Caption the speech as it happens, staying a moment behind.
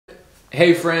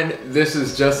Hey friend, this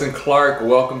is Justin Clark.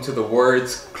 Welcome to the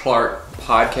Words Clark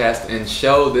podcast and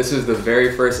show. This is the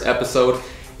very first episode.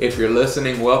 If you're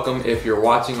listening, welcome. If you're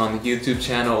watching on the YouTube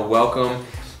channel, welcome.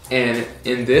 And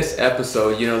in this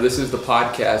episode, this is the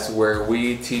podcast where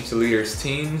we teach leaders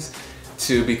teams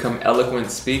to become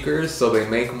eloquent speakers so they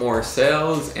make more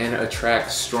sales and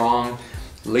attract strong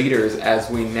leaders as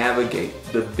we navigate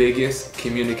the biggest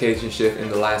communication shift in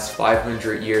the last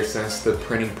 500 years since the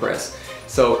printing press.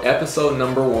 So episode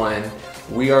number 1,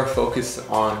 we are focused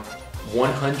on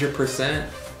 100%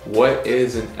 what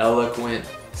is an eloquent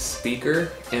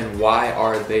speaker and why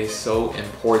are they so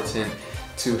important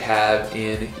to have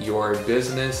in your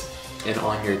business and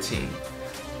on your team.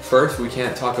 First, we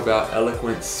can't talk about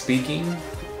eloquent speakers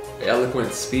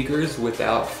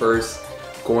without first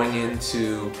going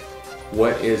into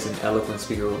what is an eloquent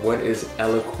speaker, what is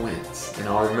eloquence. And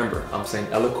I'll remember, I'm saying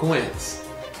eloquence,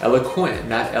 eloquent,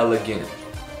 not elegant.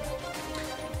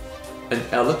 An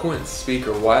eloquent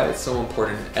speaker, why it's so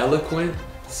important, an eloquent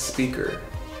speaker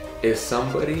is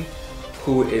somebody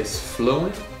who is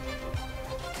fluent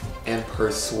and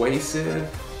persuasive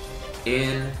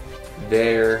in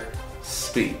their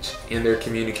speech, in their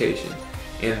communication,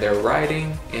 in their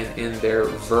writing, and in their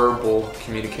verbal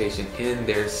communication, in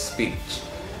their speech.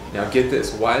 Now get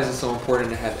this, why is it so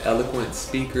important to have eloquent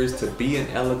speakers, to be an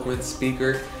eloquent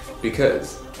speaker?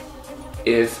 Because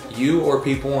if you or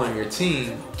people on your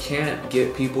team can't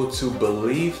get people to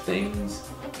believe things,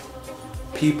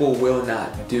 people will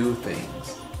not do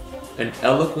things. An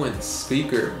eloquent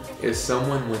speaker is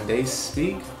someone, when they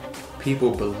speak,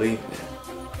 people believe them.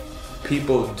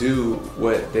 People do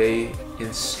what they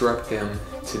instruct them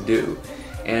to do.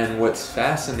 And what's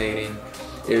fascinating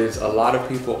is a lot of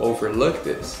people overlook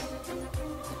this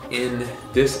in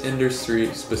this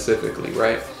industry specifically,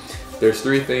 right? There's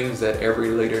 3 things that every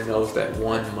leader knows that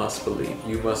one must believe.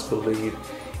 You must believe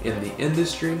in the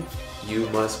industry, you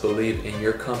must believe in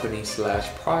your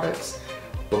company/products,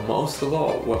 but most of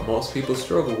all, what most people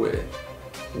struggle with,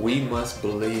 we must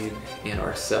believe in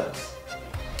ourselves.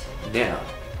 Now,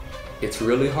 it's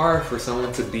really hard for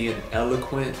someone to be an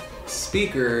eloquent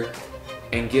speaker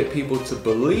and get people to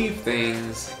believe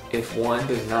things if one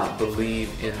does not believe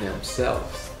in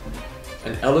themselves.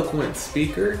 An eloquent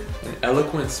speaker,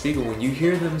 when you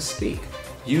hear them speak,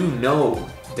 you know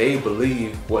they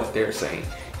believe what they're saying.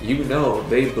 You know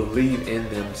they believe in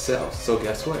themselves. So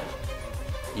guess what?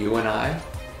 You and I,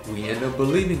 we end up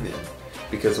believing them.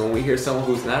 Because when we hear someone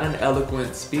who's not an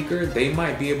eloquent speaker, they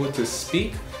might be able to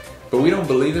speak, but we don't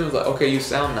believe them. It's like, okay, you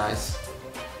sound nice.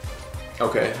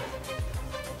 Okay.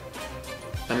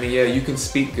 I mean, yeah, you can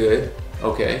speak good.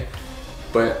 Okay.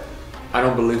 But I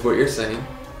don't believe what you're saying.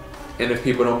 And if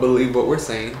people don't believe what we're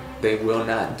saying, they will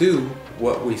not do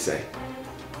what we say.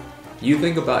 You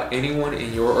think about anyone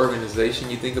in your organization,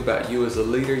 you think about you as a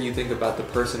leader, you think about the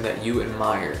person that you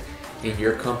admire in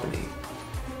your company.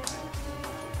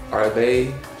 Are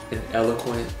they an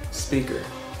eloquent speaker?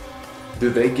 Do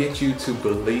they get you to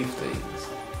believe things?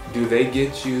 Do they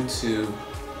get you to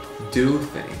do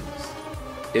things?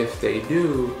 If they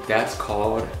do, that's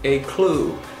called a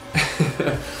clue.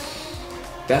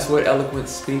 That's what eloquent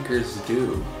speakers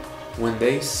do. When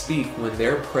they speak, when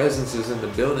their presence is in the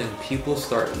building, people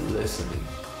start listening.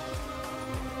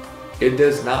 It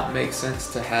does not make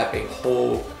sense to have a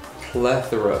whole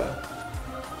plethora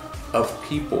of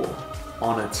people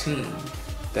on a team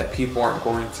that people aren't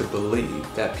going to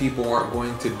believe, that people aren't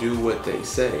going to do what they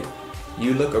say.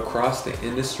 You look across the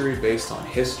industry based on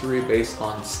history, based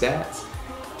on stats,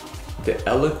 the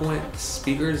eloquent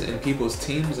speakers in people's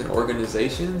teams and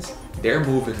organizations, they're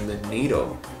moving the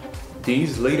needle.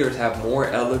 These leaders have more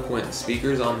eloquent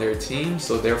speakers on their team,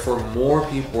 so therefore more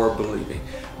people are believing,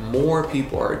 more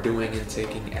people are doing and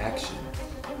taking action.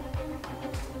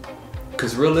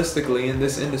 Because realistically in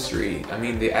this industry, I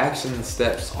mean, the action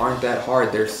steps aren't that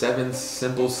hard. There's 7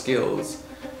 simple skills,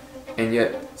 and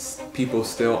yet people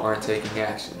still aren't taking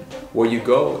action. Well, you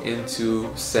go into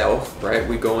self, right?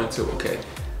 We go into, okay,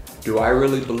 do I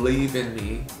really believe in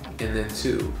me? And then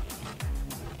 2,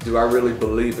 do I really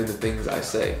believe in the things I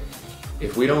say?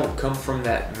 If we don't come from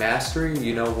that mastery,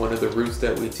 one of the roots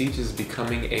that we teach is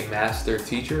becoming a master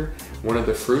teacher. One of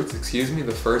the fruits,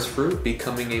 the first fruit,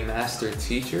 becoming a master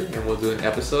teacher, and we'll do an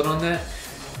episode on that.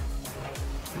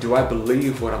 Do I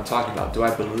believe what I'm talking about? Do I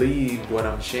believe what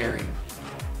I'm sharing?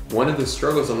 One of the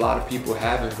struggles a lot of people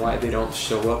have and why they don't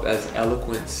show up as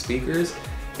eloquent speakers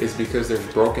is because there's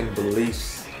broken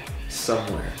beliefs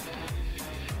somewhere.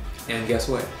 And guess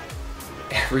what?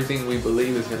 Everything we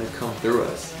believe is going to come through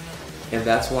us. And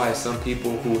that's why some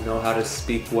people who know how to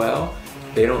speak well,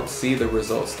 they don't see the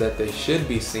results that they should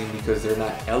be seeing because they're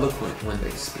not eloquent when they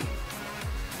speak.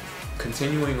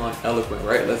 Continuing on eloquent,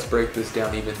 right? Let's break this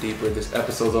down even deeper. This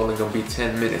episode's only gonna be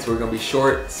 10 minutes. We're gonna be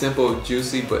short, simple,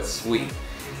 juicy, but sweet.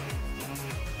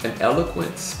 An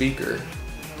eloquent speaker,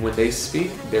 when they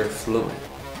speak, they're fluent,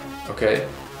 okay?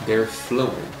 They're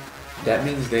fluent. That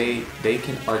means they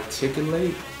can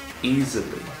articulate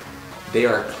easily. They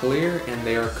are clear and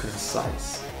they are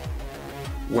concise.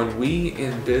 When we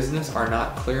in business are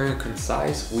not clear and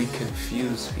concise, we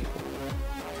confuse people.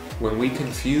 When we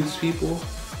confuse people,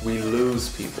 we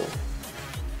lose people.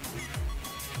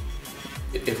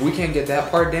 If we can't get that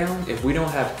part down, if we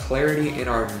don't have clarity in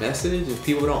our message, if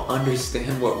people don't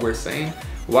understand what we're saying,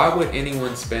 why would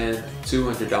anyone spend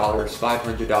 $200,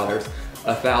 $500,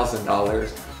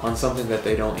 $1,000 on something that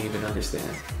they don't even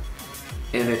understand?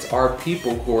 And it's our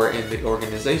people who are in the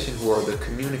organization who are the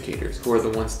communicators, who are the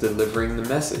ones delivering the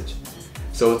message.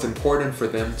 So it's important for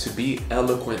them to be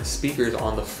eloquent speakers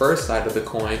on the first side of the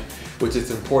coin, which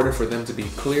is important for them to be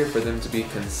clear, for them to be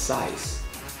concise,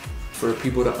 for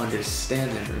people to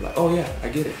understand them and like, oh yeah, I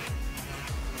get it.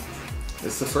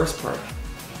 That's the first part.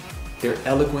 They're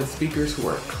eloquent speakers who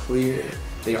are clear.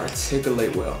 They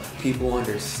articulate well. People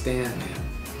understand them,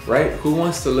 right? Who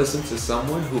wants to listen to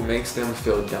someone who makes them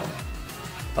feel dumb?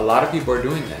 A lot of people are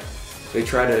doing that. They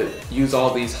try to use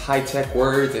all these high-tech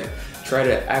words and try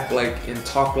to act like and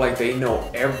talk like they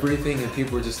know everything, and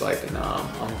people are just like, nah,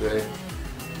 I'm good.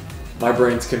 My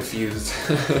brain's confused.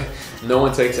 No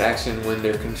one takes action when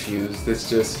they're confused. It's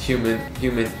just human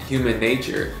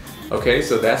nature. Okay,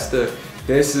 so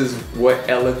this is what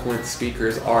eloquent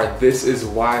speakers are. This is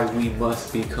why we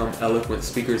must become eloquent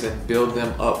speakers and build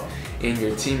them up in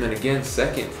your team. And again,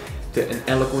 second, an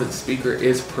eloquent speaker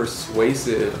is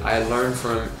persuasive. I learned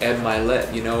from Ed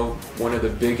Mylett, you know, one of the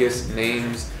biggest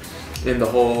names in the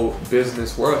whole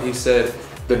business world. He said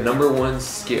the number one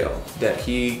skill that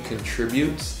he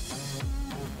contributes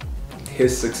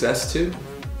his success to,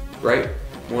 right?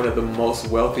 One of the most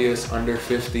wealthiest under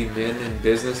 50 men and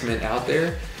businessmen out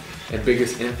there and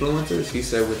biggest influencers, he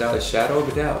said, without a shadow of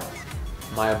a doubt,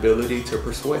 my ability to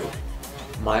persuade.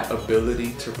 My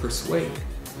ability to persuade.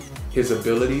 His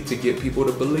ability to get people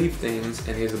to believe things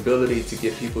and his ability to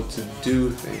get people to do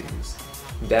things.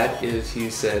 That is, he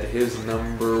said, his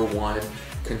number one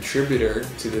contributor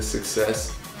to the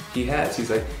success he has. He's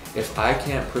like, if I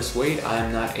can't persuade,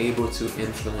 I'm not able to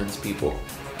influence people.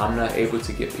 I'm not able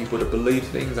to get people to believe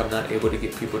things. I'm not able to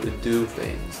get people to do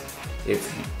things.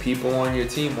 If people on your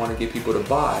team want to get people to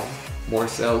buy, more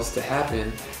sales to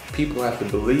happen, people have to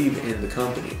believe in the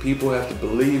company. People have to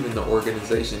believe in the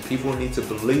organization. People need to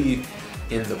believe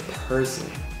in the person.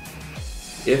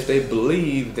 If they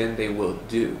believe, then they will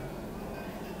do.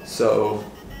 So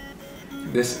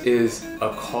this is a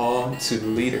call to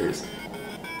leaders.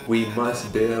 We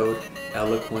must build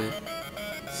eloquent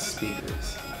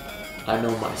speakers. I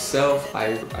know myself,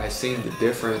 I seen the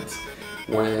difference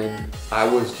when I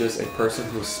was just a person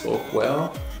who spoke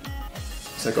well.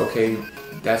 It's like, okay,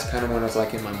 that's kind of when I was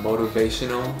like in my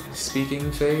motivational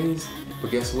speaking phase.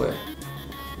 But guess what?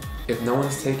 If no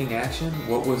one's taking action,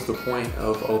 what was the point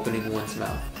of opening one's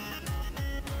mouth?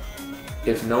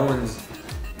 If no one's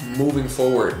moving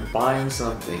forward, buying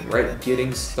something, right?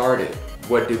 Getting started.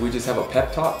 What, did we just have a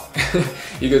pep talk?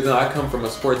 You guys know I come from a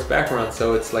sports background,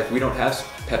 so it's like we don't have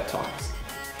pep talks.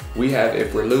 We have,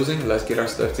 if we're losing, let's get our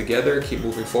stuff together, keep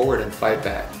moving forward and fight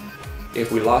back.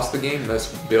 If we lost the game,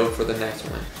 let's build for the next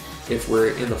one. If we're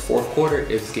in the fourth quarter,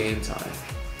 it's game time.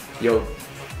 Yo,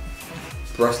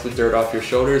 brush the dirt off your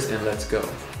shoulders and let's go.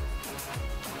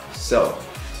 So,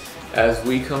 as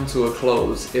we come to a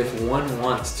close, if one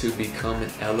wants to become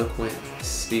an eloquent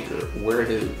speaker, where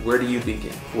do you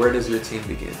begin? Where does your team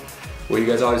begin? Well, you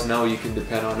guys always know you can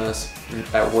depend on us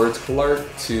at Words Clark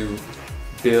to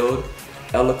build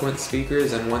eloquent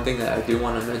speakers. And one thing that I do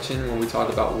want to mention when we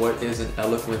talk about what is an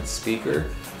eloquent speaker,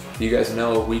 you guys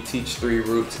know we teach 3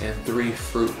 roots and 3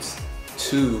 fruits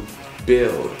to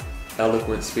build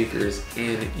eloquent speakers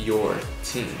in your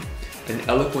team. An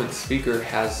eloquent speaker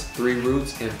has 3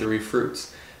 roots and 3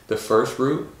 fruits. The first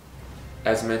root,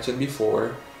 as mentioned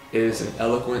before, is an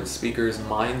eloquent speaker's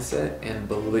mindset and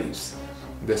beliefs.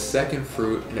 The second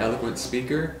fruit, an eloquent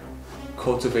speaker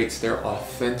cultivates their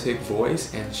authentic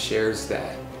voice and shares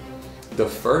that. The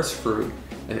first fruit,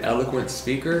 an eloquent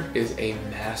speaker is a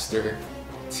master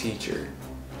teacher.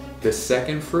 The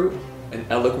second fruit, an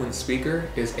eloquent speaker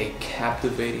is a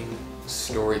captivating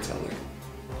storyteller.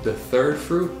 The third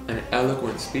fruit, an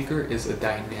eloquent speaker is a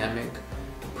dynamic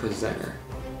presenter.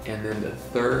 And then the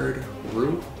third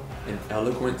root, An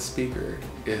eloquent speaker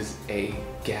is a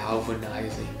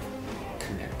galvanizing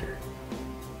connector.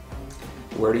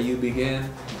 Where do you begin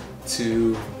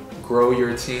to grow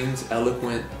your team's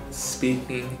eloquent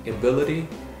speaking ability?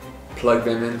 Plug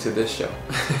them into this show.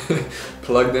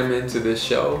 Plug them into this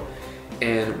show.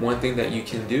 And one thing that you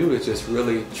can do is just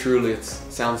really, truly, it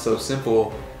sounds so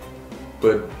simple,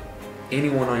 but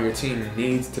anyone on your team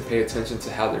needs to pay attention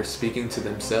to how they're speaking to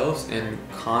themselves and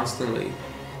constantly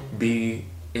be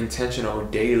intentional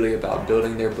daily about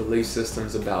building their belief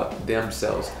systems about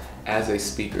themselves as a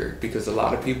speaker, because a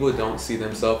lot of people don't see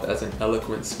themselves as an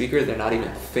eloquent speaker. They're not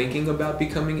even thinking about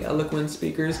becoming eloquent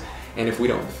speakers, and if we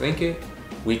don't think it,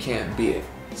 we can't be it.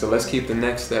 So let's keep the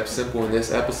next step simple in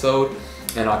this episode,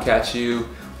 and I'll catch you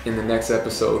in the next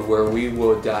episode where we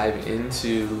will dive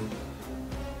into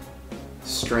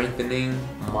strengthening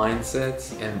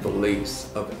mindsets and beliefs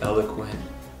of eloquent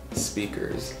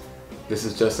speakers. This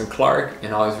is Justin Clark,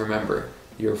 and always remember,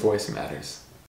 your voice matters.